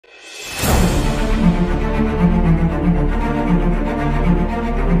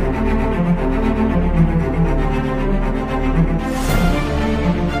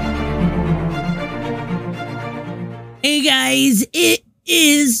guys, it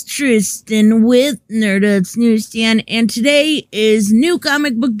is Tristan with Nerdouts Newsstand, and today is New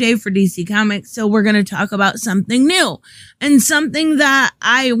Comic Book Day for DC Comics, so we're going to talk about something new, and something that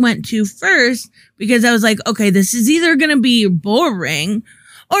I went to first, because I was like, okay, this is either going to be boring,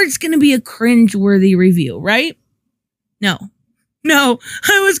 or it's going to be a cringe-worthy review, right? No,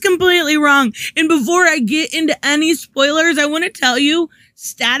 I was completely wrong, and before I get into any spoilers, I want to tell you,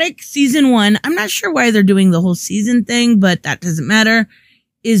 Static Season 1, I'm not sure why they're doing the whole season thing, but that doesn't matter,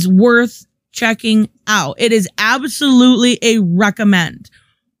 is worth checking out. It is absolutely a recommend.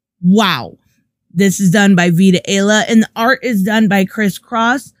 Wow. This is done by Vita Ayla, and the art is done by Chris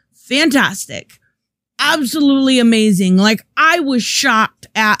Cross. Fantastic. Absolutely amazing. Like, I was shocked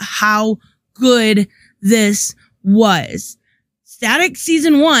at how good this was. Static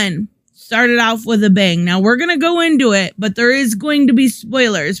Season 1 started off with a bang. Now, we're going to go into it, but there is going to be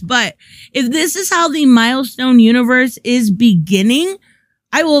spoilers. But if this is how the Milestone universe is beginning,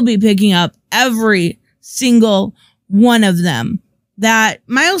 I will be picking up every single one of them. That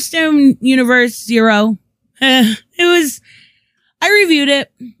Milestone Universe Zero, I reviewed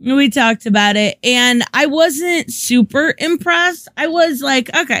it, we talked about it, and I wasn't super impressed. I was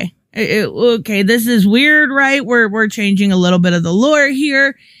like, okay, this is weird, right? We're changing a little bit of the lore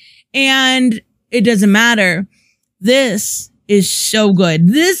here. And it doesn't matter. This is so good.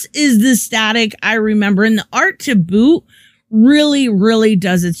 This is the Static I remember. And the art to boot really, really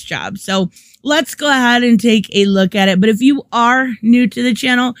does its job. So let's go ahead and take a look at it. But if you are new to the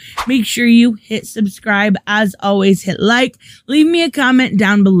channel, make sure you hit subscribe. As always, hit like. Leave me a comment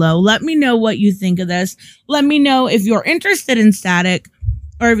down below. Let me know what you think of this. Let me know if you're interested in Static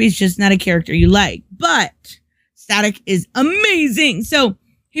or if he's just not a character you like. But Static is amazing. So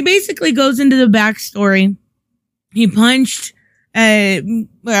he basically goes into the backstory. He punched, I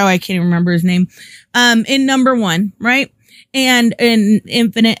can't even remember his name, in number 1, right? And in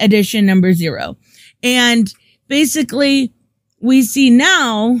Infinite Edition number 0. And basically, we see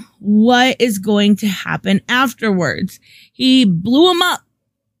now what is going to happen afterwards. He blew him up.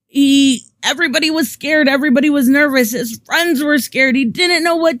 Everybody was scared. Everybody was nervous. His friends were scared. He didn't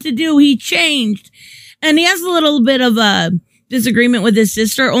know what to do. He changed. And he has a little bit of a disagreement with his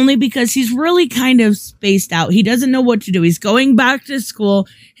sister, only because he's really kind of spaced out. He doesn't know what to do. He's going back to school.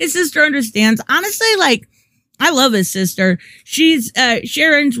 His sister understands. Honestly, like, I love his sister. She's,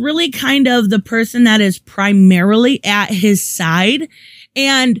 Sharon's really kind of the person that is primarily at his side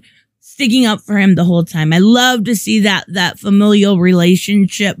and sticking up for him the whole time. I love to see that familial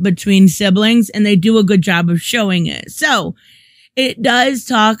relationship between siblings, and they do a good job of showing it. So it does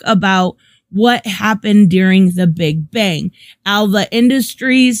talk about what happened during the Big Bang. Alva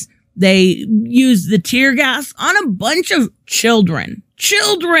Industries, they used the tear gas on a bunch of children.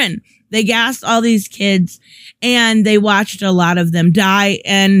 They gassed all these kids, and they watched a lot of them die.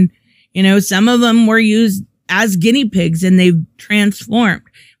 And, you know, some of them were used as guinea pigs, and they've transformed.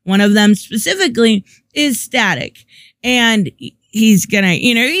 One of them specifically is Static. And he's gonna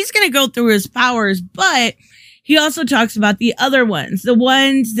go through his powers, but he also talks about the other ones, the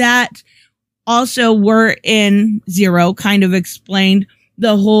ones that also were in Zero, kind of explained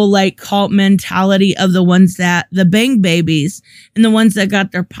the whole like cult mentality of the ones that the Bang Babies and the ones that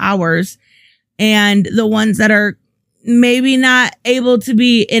got their powers and the ones that are maybe not able to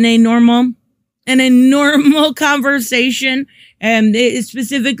be in a normal conversation. And it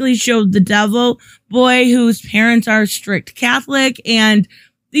specifically showed the Devil Boy, whose parents are strict Catholic, and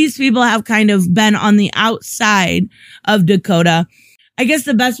these people have kind of been on the outside of Dakota. I guess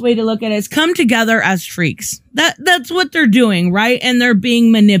the best way to look at it is come together as freaks. That's what they're doing, right? And they're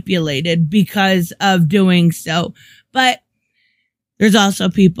being manipulated because of doing so. But there's also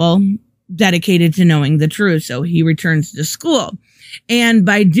people dedicated to knowing the truth. So he returns to school. And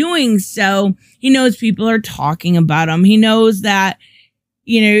by doing so, he knows people are talking about him. He knows that,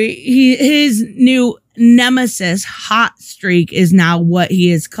 you know, his new nemesis, Hot Streak, is now what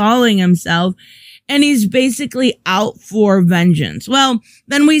he is calling himself. And he's basically out for vengeance. Well,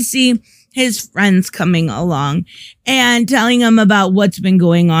 then we see his friends coming along and telling him about what's been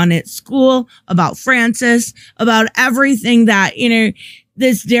going on at school, about Francis, about everything that, you know,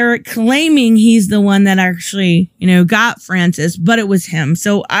 this Derek claiming he's the one that actually, you know, got Francis, but it was him.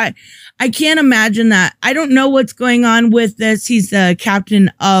 So I can't imagine that. I don't know what's going on with this. He's the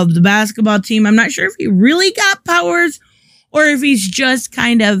captain of the basketball team. I'm not sure if he really got powers or if he's just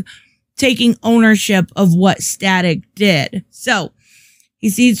kind of taking ownership of what Static did. So He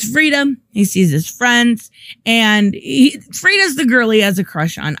sees Frida, he sees his friends, and Frida's the girl he has a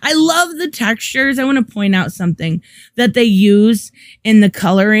crush on. I love the textures. I want to point out something that they use in the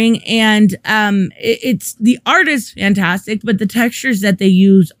coloring, and it's the art is fantastic, but the textures that they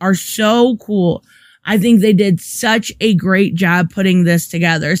use are so cool. I think they did such a great job putting this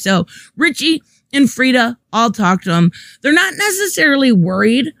together. So Richie and Frida all talk to him. They're not necessarily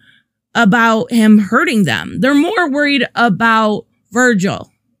worried about him hurting them. They're more worried about Virgil.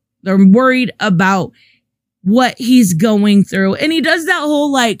 They're worried about what he's going through. And he does that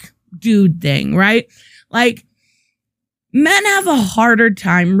whole like dude thing, right? Like men have a harder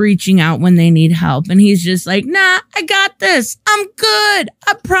time reaching out when they need help. And he's just like, nah, I got this. I'm good.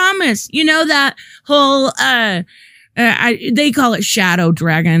 I promise. You know, that whole, they call it Shadow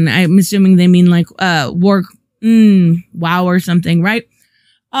Dragon. I'm assuming they mean like, WoW or something, right?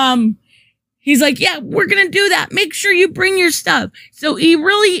 He's like, yeah, we're going to do that. Make sure you bring your stuff. So he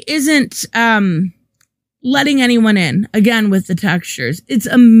really isn't letting anyone in, again, with the textures. It's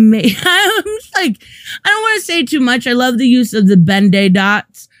amazing. I'm like, I don't want to say too much. I love the use of the Ben-Day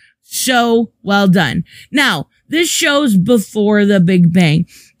dots. So well done. Now, this shows before the Big Bang.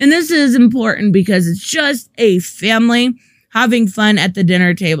 And this is important because it's just a family having fun at the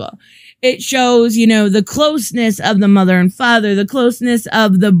dinner table. It shows, you know, the closeness of the mother and father, the closeness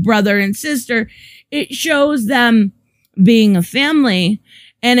of the brother and sister. It shows them being a family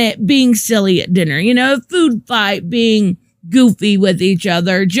and it being silly at dinner, you know, a food fight, being goofy with each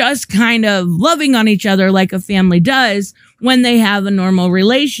other, just kind of loving on each other like a family does when they have a normal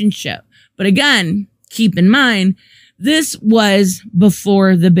relationship. But again, keep in mind, this was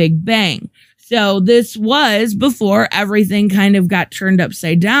before the Big Bang. So this was before everything kind of got turned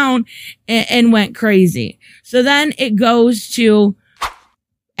upside down and went crazy. So then it goes to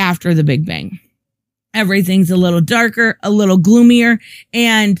after the Big Bang. Everything's a little darker, a little gloomier,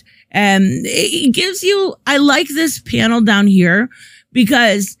 and it gives you, I like this panel down here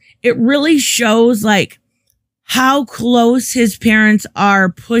because it really shows like how close his parents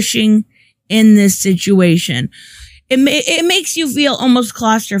are pushing in this situation. It makes you feel almost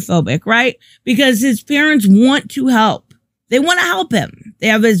claustrophobic, right? Because his parents want to help. They want to help him. They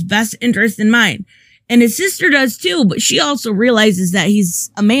have his best interest in mind. And his sister does too, but she also realizes that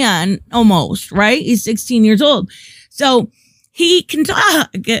he's a man almost, right? He's 16 years old. So he can talk.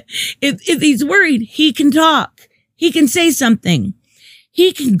 If he's worried, he can talk. He can say something.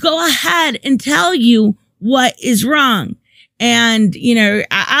 He can go ahead and tell you what is wrong. And, you know,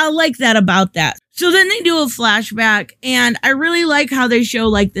 I like that about that. So then they do a flashback, and I really like how they show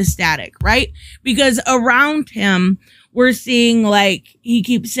like the static, right? Because around him, we're seeing like, he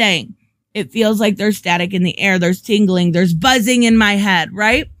keeps saying, it feels like there's static in the air. There's tingling. There's buzzing in my head,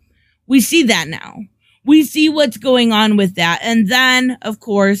 right? We see that now. We see what's going on with that. And then, of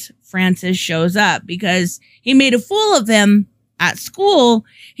course, Francis shows up because he made a fool of him at school.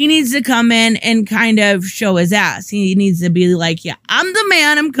 He needs to come in and kind of show his ass. He needs to be like, yeah, I'm the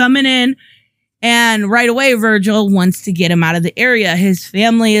man. I'm coming in. And right away, Virgil wants to get him out of the area. His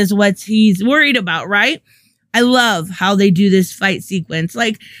family is what he's worried about, right? I love how they do this fight sequence,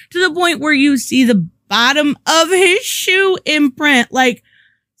 like to the point where you see the bottom of his shoe imprint, like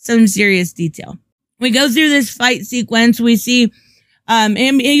some serious detail. We go through this fight sequence. We see him,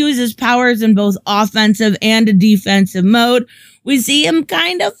 he uses powers in both offensive and a defensive mode. We see him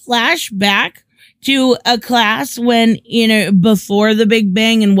kind of flash back to a class when, you know, before the Big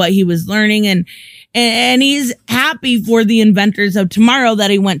Bang and what he was learning. And he's happy for the inventors of tomorrow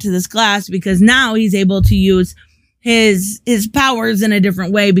that he went to this class because now he's able to use his powers in a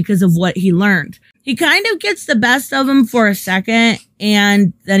different way because of what he learned. He kind of gets the best of him for a second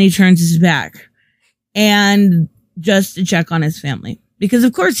and then he turns his back and just to check on his family because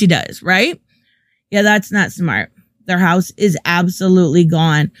of course he does, right? Yeah, that's not smart. Their house is absolutely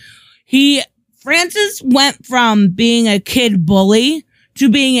gone. Francis went from being a kid bully to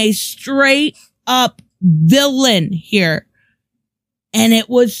being a straight up villain here. And it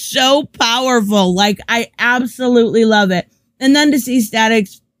was so powerful. Like, I absolutely love it. And then to see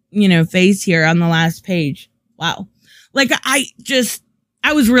Static's, you know, face here on the last page. Wow. Like, I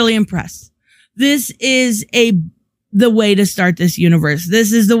was really impressed. This is the way to start this universe.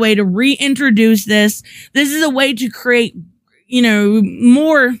 This is the way to reintroduce this. This is a way to create, you know,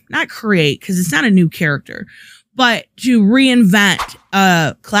 more, not create, because it's not a new character, but to reinvent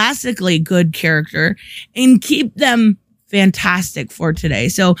a classically good character and keep them fantastic for today.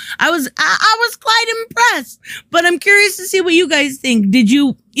 So I was quite impressed, but I'm curious to see what you guys think. Did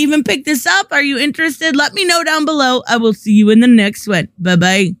you even pick this up? Are you interested? Let me know down below. I will see you in the next one.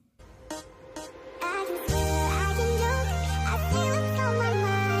 Bye-bye.